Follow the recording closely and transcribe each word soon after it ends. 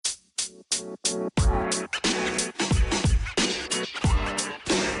Hello,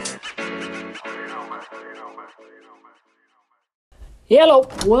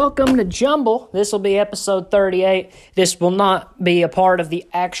 welcome to Jumble. This will be episode 38. This will not be a part of the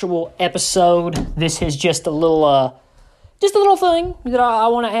actual episode. This is just a little thing that I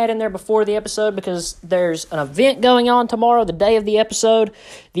want to add in there before the episode because there's an event going on tomorrow, the day of the episode.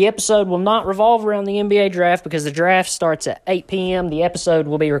 The episode will not revolve around the NBA draft because the draft starts at 8 p.m. The episode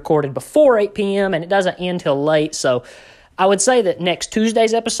will be recorded before 8 p.m. and it doesn't end till late. So I would say that next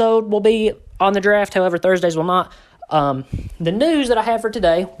Tuesday's episode will be on the draft. However, Thursdays will not. The news that I have for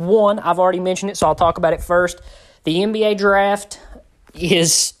today, one, I've already mentioned it, so I'll talk about it first. The NBA draft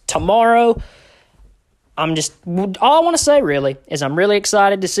is tomorrow. All I want to say really is I'm really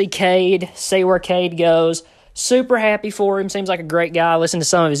excited to see Cade, see where Cade goes. Super happy for him. Seems like a great guy. Listen to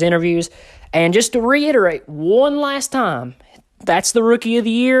some of his interviews. And just to reiterate one last time, that's the Rookie of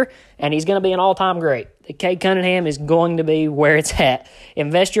the Year, and he's going to be an all-time great. Cade Cunningham is going to be where it's at.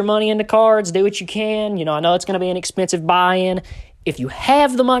 Invest your money into cards. Do what you can. I know it's going to be an expensive buy-in. If you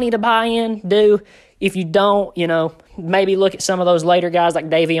have the money to buy in, do. If you don't, maybe look at some of those later guys like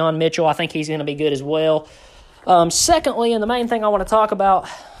Davion Mitchell. I think he's going to be good as well. Secondly, and the main thing I want to talk about,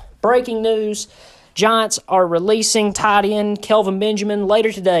 breaking news, Giants are releasing tight end Kelvin Benjamin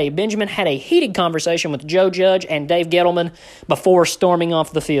later today. Benjamin had a heated conversation with Joe Judge and Dave Gettleman before storming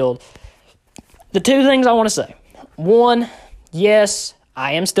off the field. The two things I want to say. One, yes,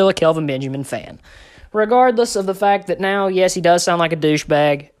 I am still a Kelvin Benjamin fan. Regardless of the fact that now, yes, he does sound like a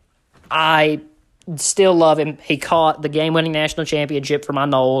douchebag, I still love him. He caught the game-winning national championship for my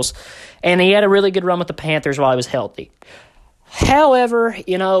Noles, and he had a really good run with the Panthers while he was healthy. However,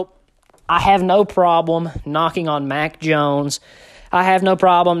 I have no problem knocking on Mac Jones. I have no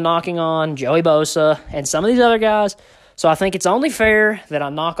problem knocking on Joey Bosa and some of these other guys. So I think it's only fair that I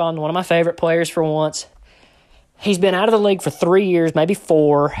knock on one of my favorite players for once. He's been out of the league for 3 years, maybe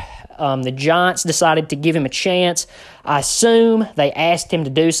 4. The Giants decided to give him a chance. I assume they asked him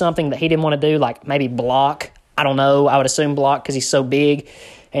to do something that he didn't want to do, like maybe block. I don't know. I would assume block because he's so big.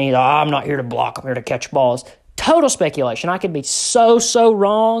 And he's like, I'm not here to block. I'm here to catch balls. Total speculation. I could be so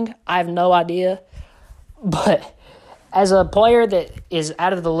wrong. I have no idea. But as a player that is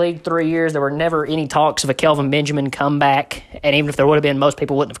out of the league 3 years, there were never any talks of a Kelvin Benjamin comeback. And even if there would have been, most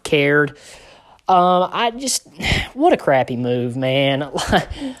people wouldn't have cared. What a crappy move, man.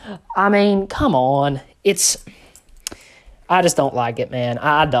 I mean, come on. I just don't like it, man.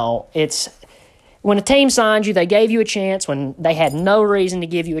 I don't. When a team signed you, they gave you a chance. When they had no reason to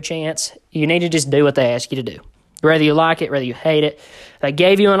give you a chance, you need to just do what they ask you to do. Whether you like it, whether you hate it. They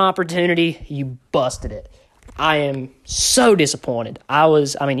gave you an opportunity, you busted it. I am so disappointed. You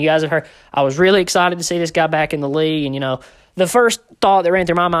guys have heard, I was really excited to see this guy back in the league. And, the first thought that ran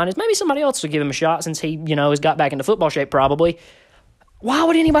through my mind is maybe somebody else would give him a shot since he, has got back into football shape probably. Why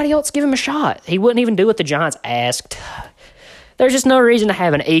would anybody else give him a shot? He wouldn't even do what the Giants asked. There's just no reason to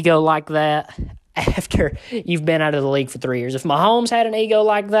have an ego like that after you've been out of the league for 3 years. If Mahomes had an ego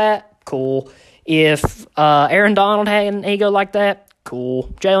like that, cool. If Aaron Donald had an ego like that, cool.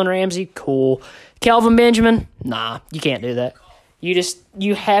 Jalen Ramsey, cool. Kelvin Benjamin, nah, you can't do that.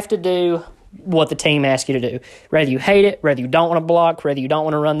 You have to do what the team asks you to do. Whether you hate it, whether you don't want to block, whether you don't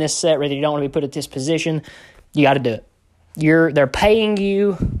want to run this set, whether you don't want to be put at this position, you got to do it. They're paying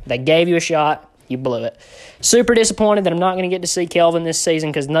you. They gave you a shot. You blew it. Super disappointed that I'm not going to get to see Kelvin this season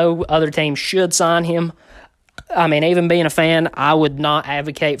because no other team should sign him. Even being a fan, I would not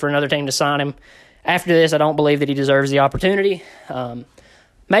advocate for another team to sign him. After this, I don't believe that he deserves the opportunity.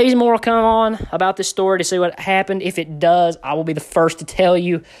 Maybe more will come on about this story to see what happened. If it does, I will be the first to tell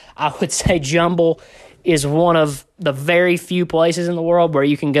you. I would say Jumble is one of the very few places in the world where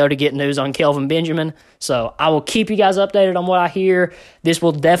you can go to get news on Kelvin Benjamin. So I will keep you guys updated on what I hear. This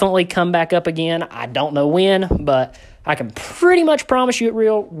will definitely come back up again. I don't know when, but I can pretty much promise you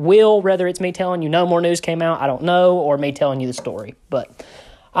it will, whether it's me telling you no more news came out, I don't know, or me telling you the story. But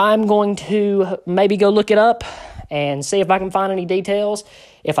I'm going to maybe go look it up and see if I can find any details.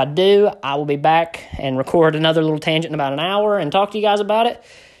 If I do, I will be back and record another little tangent in about an hour and talk to you guys about it.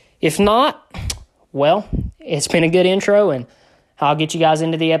 If not, well, it's been a good intro, and I'll get you guys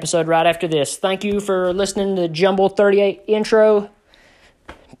into the episode right after this. Thank you for listening to the Jumble 38 intro.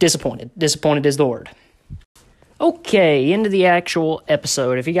 Disappointed. Disappointed is the word. Okay, into the actual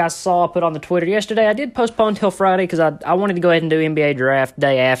episode. If you guys saw, I put on the Twitter yesterday, I did postpone until Friday because I wanted to go ahead and do NBA draft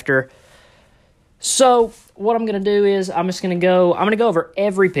day after. So what I'm going to do is I'm going to go over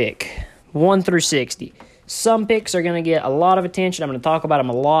every pick, 1 through 60. Some picks are going to get a lot of attention. I'm going to talk about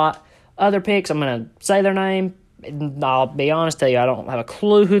them a lot. Other picks, I'm going to say their name. And I'll be honest, tell you, I don't have a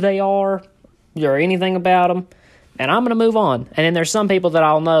clue who they are. or anything about him, and I'm going to move on. And then there's some people that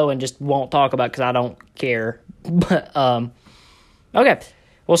I'll know and just won't talk about because I don't care. But, okay,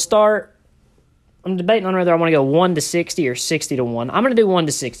 we'll start. I'm debating on whether I want to go 1 to 60 or 60 to 1. I'm going to do 1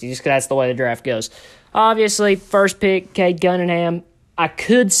 to 60 just because that's the way the draft goes. Obviously, first pick, Cade Cunningham. I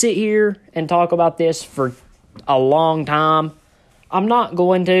could sit here and talk about this for a long time. I'm not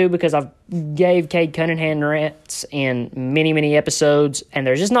going to because I've gave Cade Cunningham rants in many, many episodes, and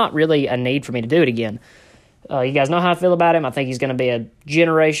there's just not really a need for me to do it again. You guys know how I feel about him. I think he's going to be a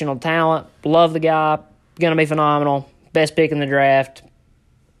generational talent. Love the guy. Going to be phenomenal. Best pick in the draft.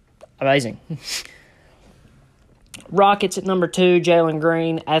 Amazing. Rockets at number 2, Jalen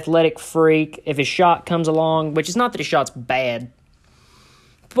Green, athletic freak. If his shot comes along, which is not that his shot's bad,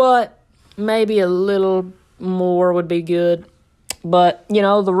 but maybe a little more would be good. But,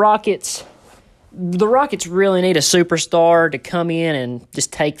 the Rockets really need a superstar to come in and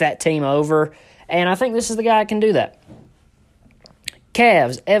just take that team over, and I think this is the guy that can do that.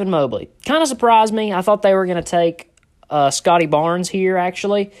 Cavs, Evan Mobley. Kind of surprised me. I thought they were going to take Scotty Barnes here,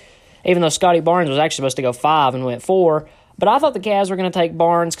 actually, even though Scotty Barnes was actually supposed to go 5 and went 4. But I thought the Cavs were going to take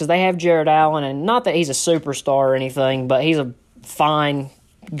Barnes because they have Jared Allen, and not that he's a superstar or anything, but he's a fine,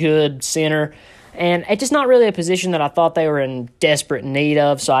 good center. And it's just not really a position that I thought they were in desperate need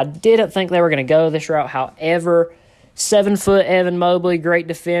of, so I didn't think they were going to go this route. However, 7-foot Evan Mobley, great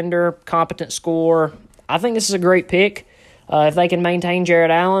defender, competent scorer. I think this is a great pick. If they can maintain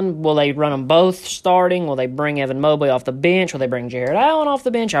Jared Allen, will they run them both starting? Will they bring Evan Mobley off the bench? Will they bring Jared Allen off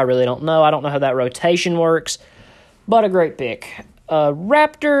the bench? I really don't know. I don't know how that rotation works, but a great pick.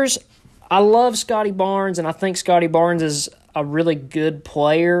 Raptors, I love Scotty Barnes, and I think Scotty Barnes is a really good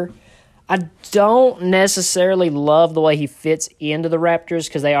player. I don't necessarily love the way he fits into the Raptors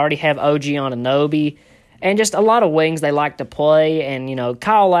because they already have OG Anunoby and just a lot of wings they like to play. And,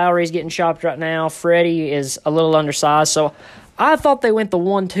 Kyle Lowry's getting shopped right now. Freddie is a little undersized. So I thought they went the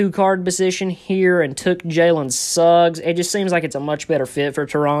 1-2 card position here and took Jalen Suggs. It just seems like it's a much better fit for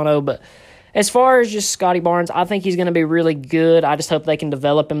Toronto. But as far as just Scotty Barnes, I think he's going to be really good. I just hope they can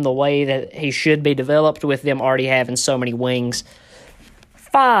develop him the way that he should be developed with them already having so many wings.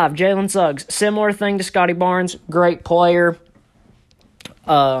 5, Jalen Suggs. Similar thing to Scotty Barnes. Great player.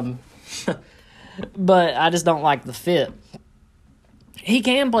 But I just don't like the fit. He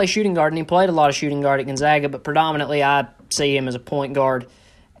can play shooting guard, and he played a lot of shooting guard at Gonzaga, but predominantly I see him as a point guard.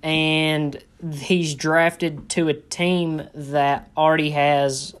 And he's drafted to a team that already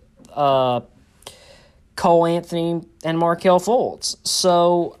has Cole Anthony and Markelle Fultz.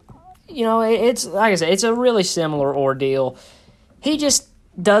 So, it's like I said, it's a really similar ordeal. He just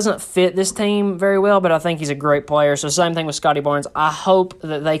doesn't fit this team very well, but I think he's a great player. So same thing with Scotty Barnes. I hope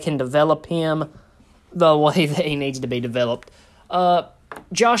that they can develop him the way that he needs to be developed.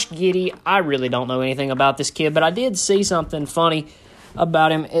 Josh Giddey, I really don't know anything about this kid, but I did see something funny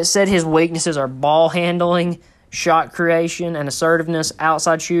about him. It said his weaknesses are ball handling, shot creation, and assertiveness,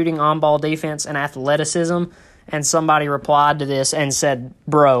 outside shooting, on-ball defense, and athleticism. And somebody replied to this and said,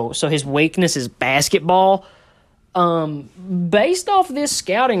 bro, so his weakness is basketball? Based off this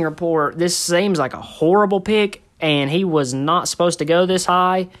scouting report, this seems like a horrible pick, and he was not supposed to go this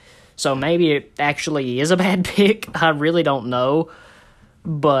high, so maybe it actually is a bad pick. I really don't know,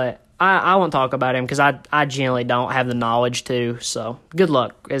 but I won't talk about him because I generally don't have the knowledge to, so good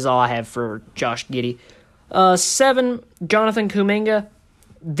luck is all I have for Josh Giddey. 7, Jonathan Kuminga.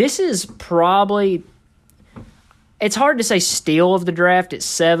 This is probably, it's hard to say steal of the draft at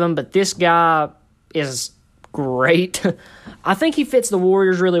 7, but this guy is great. I think he fits the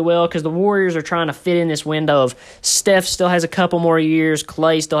Warriors really well because the Warriors are trying to fit in this window of Steph still has a couple more years,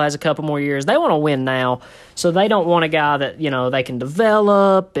 Klay still has a couple more years. They want to win now, so they don't want a guy that, they can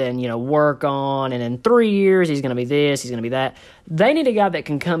develop and, work on, and in 3 years he's going to be this, he's going to be that. They need a guy that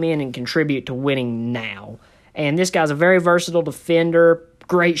can come in and contribute to winning now. And this guy's a very versatile defender,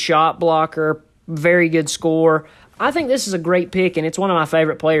 great shot blocker, very good scorer. I think this is a great pick, and it's one of my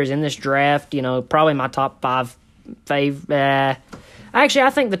favorite players in this draft. Probably my top 5 favorite. Actually, I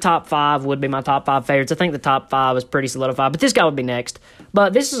think the top 5 would be my top 5 favorites. I think the top 5 is pretty solidified, but this guy would be next.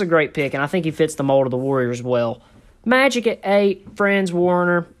 But this is a great pick, and I think he fits the mold of the Warriors well. Magic at 8, Franz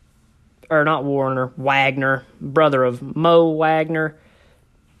Wagner, brother of Mo Wagner.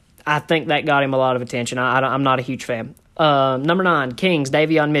 I think that got him a lot of attention. I'm not a huge fan. Number 9, Kings,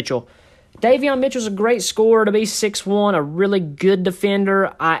 Davion Mitchell. Davion Mitchell's a great scorer to be 6'1", a really good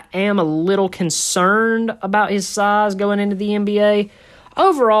defender. I am a little concerned about his size going into the NBA.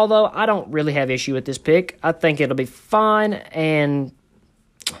 Overall, though, I don't really have issue with this pick. I think it'll be fine, and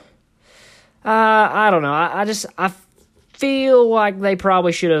I don't know. I feel like they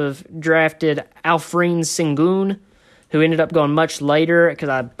probably should have drafted Alfred Sengun, who ended up going much later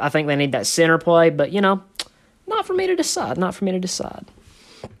because I think they need that center play. But, not for me to decide.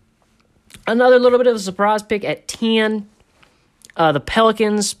 Another little bit of a surprise pick at 10. The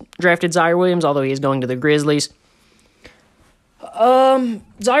Pelicans drafted Zaire Williams, although he is going to the Grizzlies.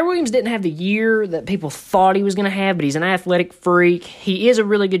 Zaire Williams didn't have the year that people thought he was going to have, but he's an athletic freak. He is a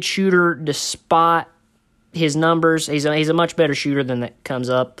really good shooter despite his numbers. He's a much better shooter than that comes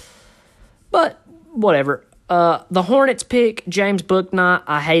up. But, whatever. The Hornets pick, James Bouknight.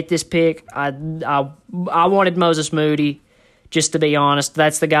 I hate this pick. I wanted Moses Moody, just to be honest.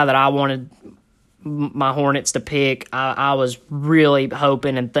 That's the guy that I wanted my Hornets to pick. I was really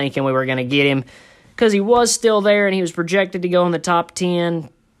hoping and thinking we were going to get him because he was still there and he was projected to go in the top 10.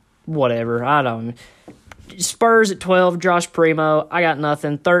 Whatever. I don't. Spurs at 12, Josh Primo. I got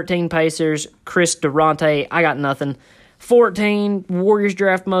nothing. 13, Pacers, Chris Durante. I got nothing. 14, Warriors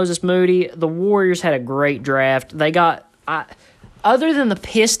draft Moses Moody. The Warriors had a great draft. They got, other than the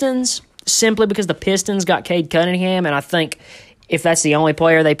Pistons, simply because the Pistons got Cade Cunningham, and I think if that's the only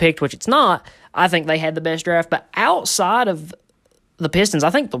player they picked, which it's not, I think they had the best draft. But outside of the Pistons, I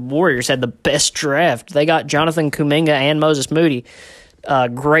think the Warriors had the best draft. They got Jonathan Kuminga and Moses Moody. A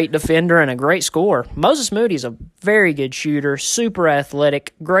great defender and a great scorer. Moses Moody is a very good shooter, super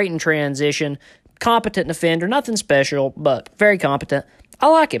athletic, great in transition, competent defender, nothing special, but very competent. I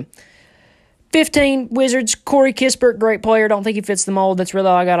like him. 15, Wizards, Corey Kispert, great player. Don't think he fits the mold. That's really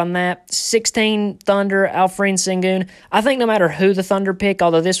all I got on that. 16, Thunder, Alfred Sengun. I think no matter who the Thunder pick,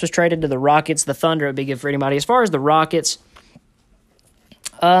 although this was traded to the Rockets, the Thunder would be good for anybody. As far as the Rockets,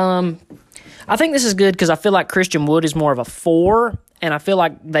 I think this is good because I feel like Christian Wood is more of a 4, and I feel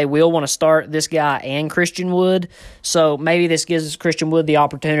like they will want to start this guy and Christian Wood. So maybe this gives Christian Wood the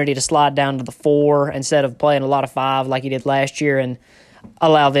opportunity to slide down to the 4 instead of playing a lot of 5 like he did last year and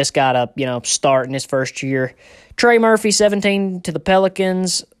allow this guy to, start in his first year. Trey Murphy, 17 to the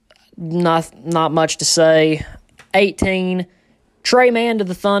Pelicans. Not much to say. 18, Trey Mann to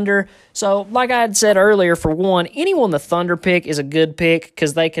the Thunder. So, like I had said earlier, for one, anyone the Thunder pick is a good pick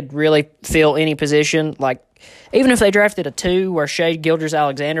because they could really fill any position. Like, even if they drafted a 2 where Shai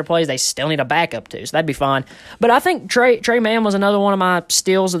Gilgeous-Alexander plays, they still need a backup 2, so that'd be fine. But I think Trey Mann was another one of my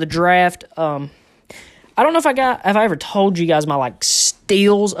steals of the draft. I don't know if I ever told you guys my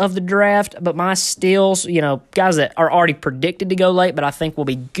steals of the draft, but my steals, guys that are already predicted to go late, but I think will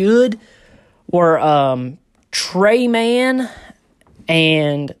be good, were Trey Mann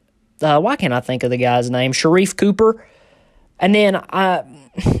and why can't I think of the guy's name? Sharif Cooper. And then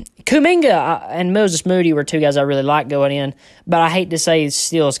Kuminga and Moses Moody were 2 guys I really liked going in, but I hate to say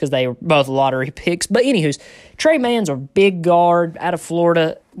steals because they were both lottery picks. But anywho's, Trey Mann's a big guard out of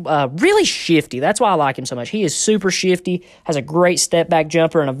Florida, really shifty. That's why I like him so much. He is super shifty, has a great step-back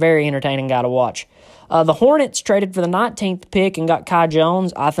jumper, and a very entertaining guy to watch. The Hornets traded for the 19th pick and got Kai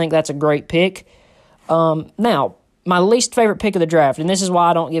Jones. I think that's a great pick. Now, my least favorite pick of the draft, and this is why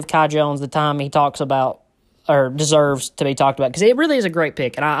I don't give Kai Jones the time he talks about or deserves to be talked about, because it really is a great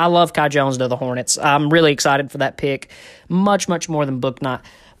pick, and I love Kai Jones to the Hornets. I'm really excited for that pick, much, much more than Bouknight.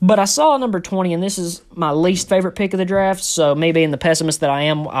 But I saw number 20, and this is my least favorite pick of the draft, so me being the pessimist that I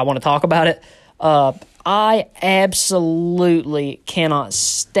am, I want to talk about it. I absolutely cannot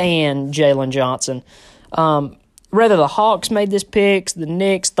stand Jalen Johnson. Whether the Hawks made this pick, the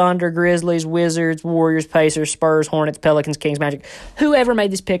Knicks, Thunder, Grizzlies, Wizards, Warriors, Pacers, Spurs, Hornets, Pelicans, Kings, Magic, whoever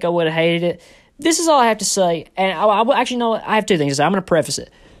made this pick, I would have hated it. This is all I have to say, and I have 2 things to say. I'm going to preface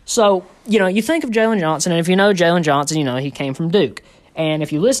it. So, you think of Jalen Johnson, and if you know Jalen Johnson, he came from Duke. And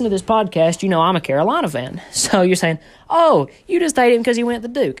if you listen to this podcast, I'm a Carolina fan. So you're saying, oh, you just hate him because he went to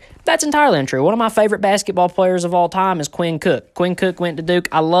Duke. That's entirely untrue. One of my favorite basketball players of all time is Quinn Cook. Quinn Cook went to Duke.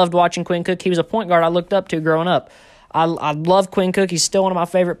 I loved watching Quinn Cook. He was a point guard I looked up to growing up. I love Quinn Cook. He's still one of my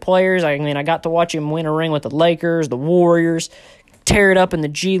favorite players. I got to watch him win a ring with the Lakers, the Warriors, tear it up in the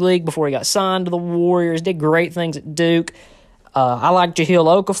G League before he got signed to the Warriors, did great things at Duke. I like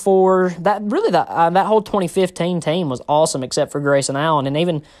Jahlil Okafor. That whole 2015 team was awesome except for Grayson Allen. And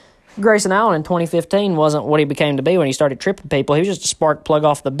even Grayson Allen in 2015 wasn't what he became to be when he started tripping people. He was just a spark plug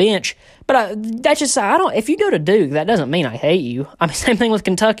off the bench. But if you go to Duke, that doesn't mean I hate you. Same thing with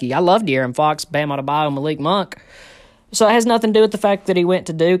Kentucky. I love De'Aaron Fox, Bam Adebayo, Malik Monk. So it has nothing to do with the fact that he went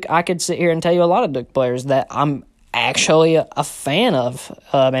to Duke. I could sit here and tell you a lot of Duke players that I'm actually a fan of.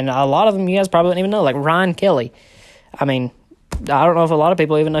 And a lot of them you guys probably don't even know, like Ryan Kelly. I don't know if a lot of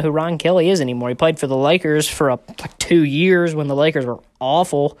people even know who Ryan Kelly is anymore. He played for the Lakers for 2 years when the Lakers were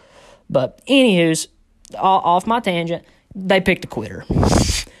awful. But anywho's, off my tangent, they picked a quitter.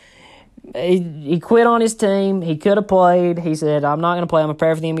 He quit on his team. He could have played. He said, I'm not going to play. I'm going to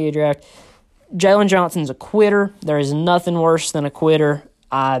prepare for the NBA draft. Jalen Johnson's a quitter. There is nothing worse than a quitter.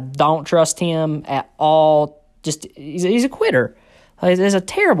 I don't trust him at all. He's a quitter. It's a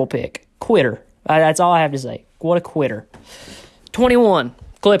terrible pick. Quitter. That's all I have to say. What a quitter. 21,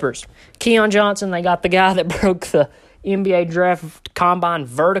 Clippers. Keon Johnson, they got the guy that broke the NBA draft combine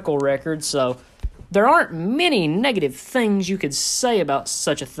vertical record, so there aren't many negative things you could say about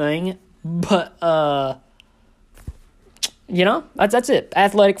such a thing, but, that's it.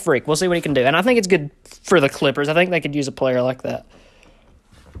 Athletic freak. We'll see what he can do, and I think it's good for the Clippers. I think they could use a player like that.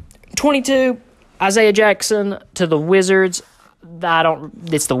 22, Isaiah Jackson to the Wizards.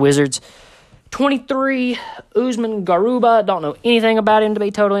 It's the Wizards. 23, Usman Garuba. Don't know anything about him, to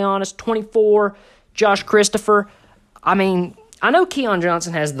be totally honest. 24, Josh Christopher. I mean, I know Keon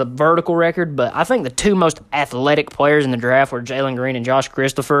Johnson has the vertical record, but I think the two most athletic players in the draft were Jalen Green and Josh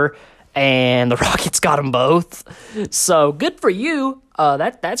Christopher, and the Rockets got them both. So, good for you.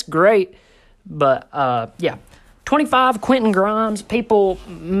 That's great. But, yeah. 25, Quentin Grimes. People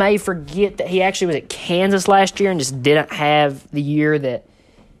may forget that he actually was at Kansas last year and just didn't have the year that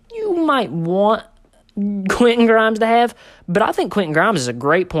you might want Quentin Grimes to have, but I think Quentin Grimes is a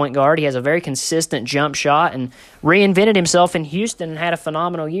great point guard. He has a very consistent jump shot and reinvented himself in Houston and had a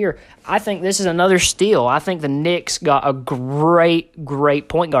phenomenal year. I think this is another steal. I think the Knicks got a great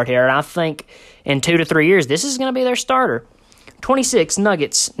point guard here, and I think in 2 to 3 years, this is going to be their starter. 26,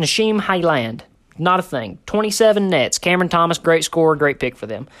 Nuggets, Nasheem Highland. Not a thing. 27, Nets, Cameron Thomas, great scorer, great pick for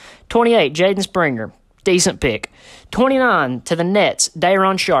them. 28, Jaden Springer. Decent pick. 29 to the Nets,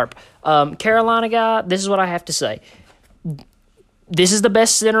 Day'Ron Sharpe. Carolina guy, this is what I have to say. This is the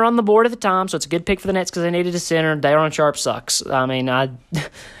best center on the board at the time, so it's a good pick for the Nets because they needed a center. Day'Ron Sharpe sucks. I mean,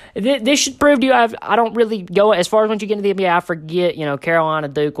 this should prove to you I don't really go as far as once you get into the NBA, I forget, Carolina,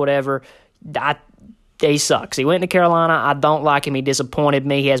 Duke, whatever. He sucks. He went to Carolina. I don't like him. He disappointed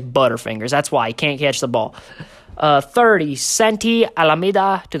me. He has butterfingers. That's why he can't catch the ball. 30, Santi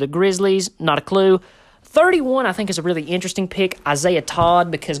Alameda to the Grizzlies. Not a clue. 31, I think, is a really interesting pick, Isaiah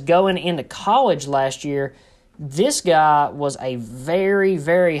Todd, because going into college last year, this guy was a very,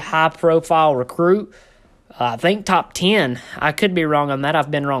 very high-profile recruit. I think top 10. I could be wrong on that.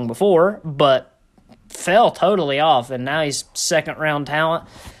 I've been wrong before, but fell totally off, and now he's second-round talent.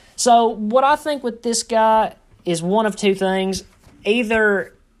 So what I think with this guy is one of two things.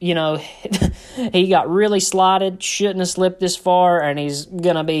 Either, he got really slotted, shouldn't have slipped this far, and he's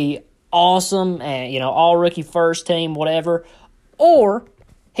going to be awesome and, all rookie first team, whatever, or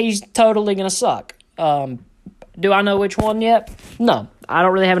he's totally going to suck. Do I know which one yet? No, I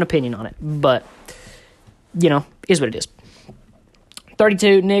don't really have an opinion on it, but, is what it is.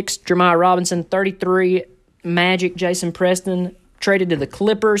 32, Knicks, Jeremiah Robinson. 33, Magic, Jason Preston, traded to the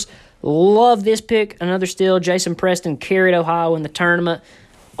Clippers. Love this pick. Another steal. Jason Preston carried Ohio in the tournament.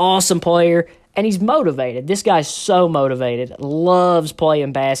 Awesome player. And he's motivated. This guy's so motivated. Loves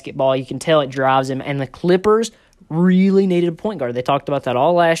playing basketball. You can tell it drives him. And the Clippers really needed a point guard. They talked about that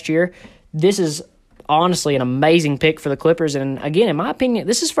all last year. This is honestly an amazing pick for the Clippers. And again, in my opinion,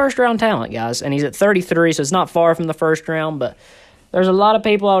 this is first-round talent, guys. And he's at 33, so it's not far from the first round. But there's a lot of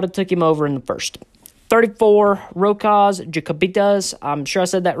people I would have took him over in the first. 34, Rokas Jacobitas. I'm sure I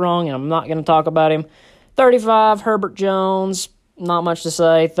said that wrong, and I'm not going to talk about him. 35, Herbert Jones. Not much to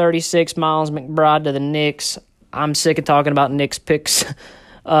say. 36, Miles McBride to the Knicks. I'm sick of talking about Knicks picks.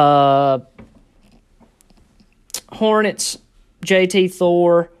 Hornets, JT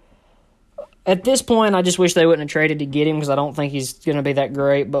Thor. At this point, I just wish they wouldn't have traded to get him because I don't think he's going to be that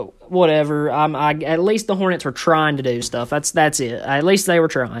great. But whatever. At least the Hornets were trying to do stuff. That's it. At least they were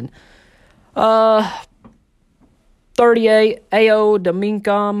trying. 38, Ao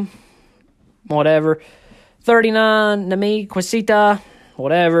Domincom. Whatever. 39, Nami Quasita,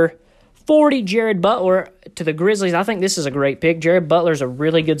 whatever. 40, Jared Butler to the Grizzlies. I think this is a great pick. Jared Butler's a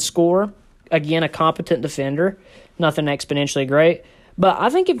really good scorer. Again, a competent defender. Nothing exponentially great. But I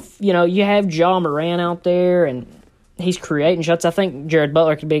think if, you have Ja Morant out there and he's creating shots, I think Jared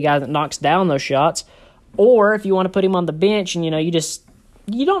Butler could be a guy that knocks down those shots. Or if you want to put him on the bench and, you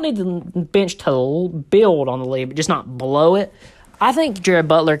don't need the bench to build on the lead, but just not blow it. I think Jared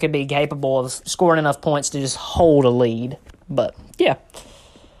Butler could be capable of scoring enough points to just hold a lead. But, yeah.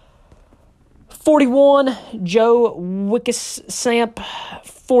 41, Joe Wickesamp.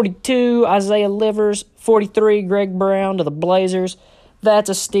 42, Isaiah Livers. 43, Greg Brown to the Blazers. That's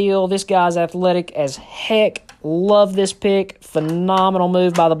a steal. This guy's athletic as heck. Love this pick. Phenomenal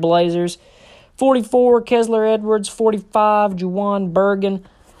move by the Blazers. 44, Kessler Edwards. 45, Juwan Bergen.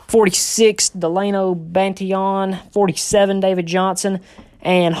 46, Delano Bantion. 47, David Johnson.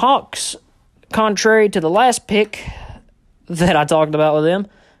 And Hawks, contrary to the last pick that I talked about with them,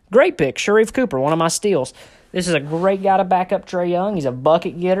 great pick, Sharif Cooper, one of my steals. This is a great guy to back up Trae Young. He's a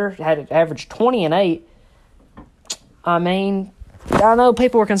bucket getter, had averaged 20 and 8. I mean, I know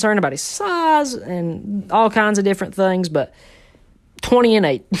people were concerned about his size and all kinds of different things, but 20 and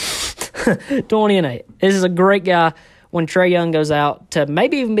 8. 20 and 8. This is a great guy when Trae Young goes out to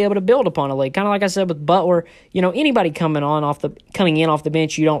maybe even be able to build upon a lead. Kind of like I said with Butler, anybody coming in off the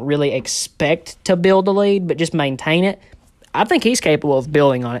bench, you don't really expect to build a lead, but just maintain it. I think he's capable of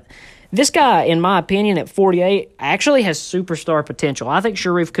building on it. This guy, in my opinion, at 48, actually has superstar potential. I think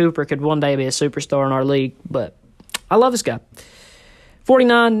Sharif Cooper could one day be a superstar in our league, but I love this guy.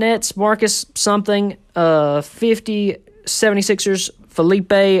 49 Nets, Marcus something. 50 76ers, Felipe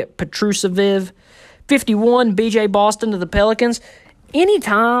Petrusevic. 51 BJ Boston to the Pelicans.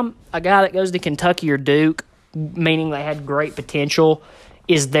 Anytime a guy that goes to Kentucky or Duke, meaning they had great potential,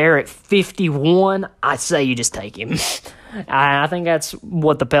 is there at 51, I say you just take him. I think that's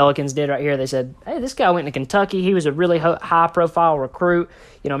what the Pelicans did right here. They said, hey, this guy went to Kentucky. He was a really high-profile recruit.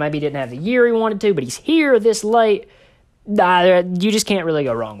 Maybe he didn't have the year he wanted to, but he's here this late. You just can't really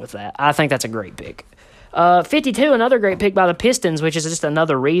go wrong with that. I think that's a great pick. 52, another great pick by the Pistons, which is just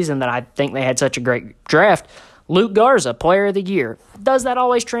another reason that I think they had such a great draft. Luke Garza, Player of the Year. Does that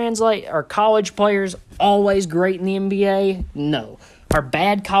always translate? Are college players always great in the NBA? No. Are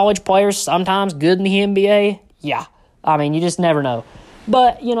bad college players sometimes good in the NBA? Yeah. I mean, you just never know.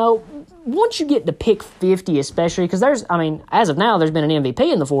 But, once you get to pick 50 especially, because as of now, there's been an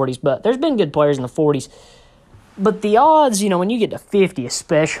MVP in the 40s, but there's been good players in the 40s. But the odds, when you get to 50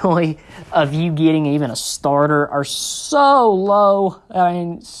 especially, of you getting even a starter are so low. I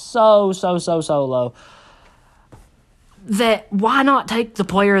mean, so low. That why not take the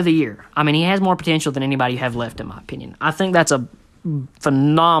Player of the Year? I mean, he has more potential than anybody you have left, in my opinion. I think that's a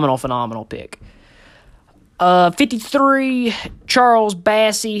phenomenal pick. 53, Charles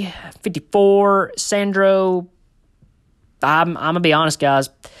Bassey. 54, Sandro. I'm going to be honest, guys.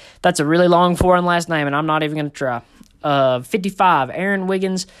 That's a really long foreign last name, and I'm not even going to try. 55, Aaron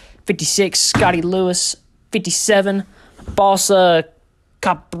Wiggins. 56, Scotty Lewis. 57, Balsa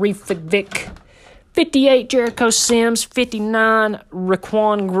Kaprivic. 58, Jericho Sims. 59,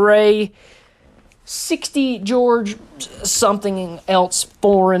 Raquan Gray. 60, George something else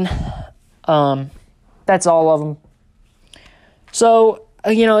foreign. That's all of them. So,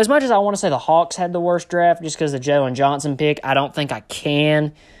 as much as I want to say the Hawks had the worst draft just because of the Jalen Johnson pick, I don't think I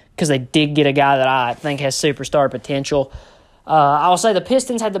can because they did get a guy that I think has superstar potential. I'll say the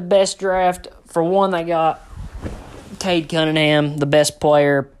Pistons had the best draft. For one, they got Cade Cunningham, the best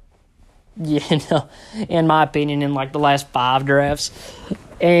player, in my opinion, in the last 5 drafts.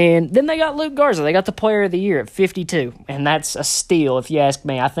 And then they got Luke Garza. They got the Player of the Year at 52, and that's a steal if you ask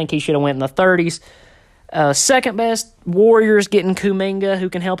me. I think he should have went in the 30s. Second best, Warriors getting Kuminga, who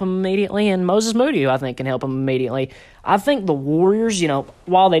can help him immediately, and Moses Moody, who I think can help him immediately. I think the Warriors,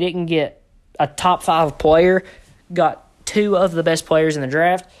 while they didn't get a top 5 player, got 2 of the best players in the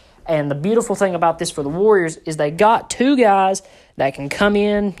draft. And the beautiful thing about this for the Warriors is they got 2 guys that can come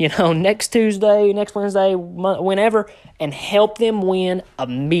in, next Tuesday, next Wednesday, whenever, and help them win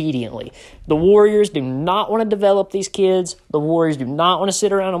immediately. The Warriors do not want to develop these kids. The Warriors do not want to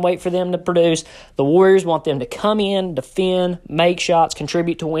sit around and wait for them to produce. The Warriors want them to come in, defend, make shots,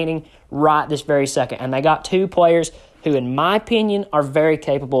 contribute to winning right this very second. And they got 2 players who, in my opinion, are very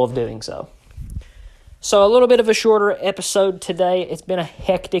capable of doing so. So a little bit of a shorter episode today. It's been a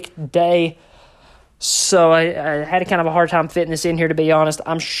hectic day. So I had a kind of a hard time fitting this in here, to be honest.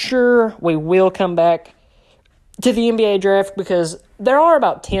 I'm sure we will come back to the NBA draft because there are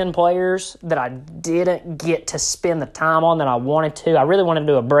about 10 players that I didn't get to spend the time on that I wanted to. I really wanted to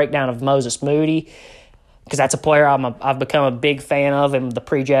do a breakdown of Moses Moody because that's a player I've become a big fan of in the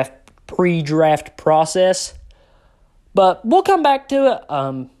pre-draft process. But we'll come back to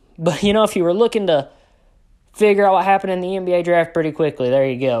it. But, if you were looking to figure out what happened in the NBA draft pretty quickly, there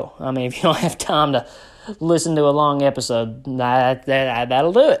you go. I mean, if you don't have time to listen to a long episode,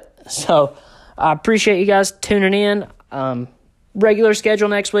 that'll do it. So I appreciate you guys tuning in. Regular schedule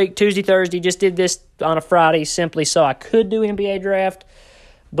next week, Tuesday, Thursday. Just did this on a Friday simply so I could do NBA draft.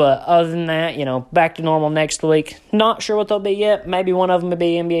 But other than that, back to normal next week. Not sure what they'll be yet. Maybe one of them will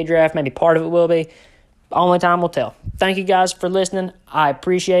be NBA draft. Maybe part of it will be. Only time will tell. Thank you guys for listening. I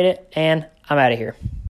appreciate it, and I'm out of here.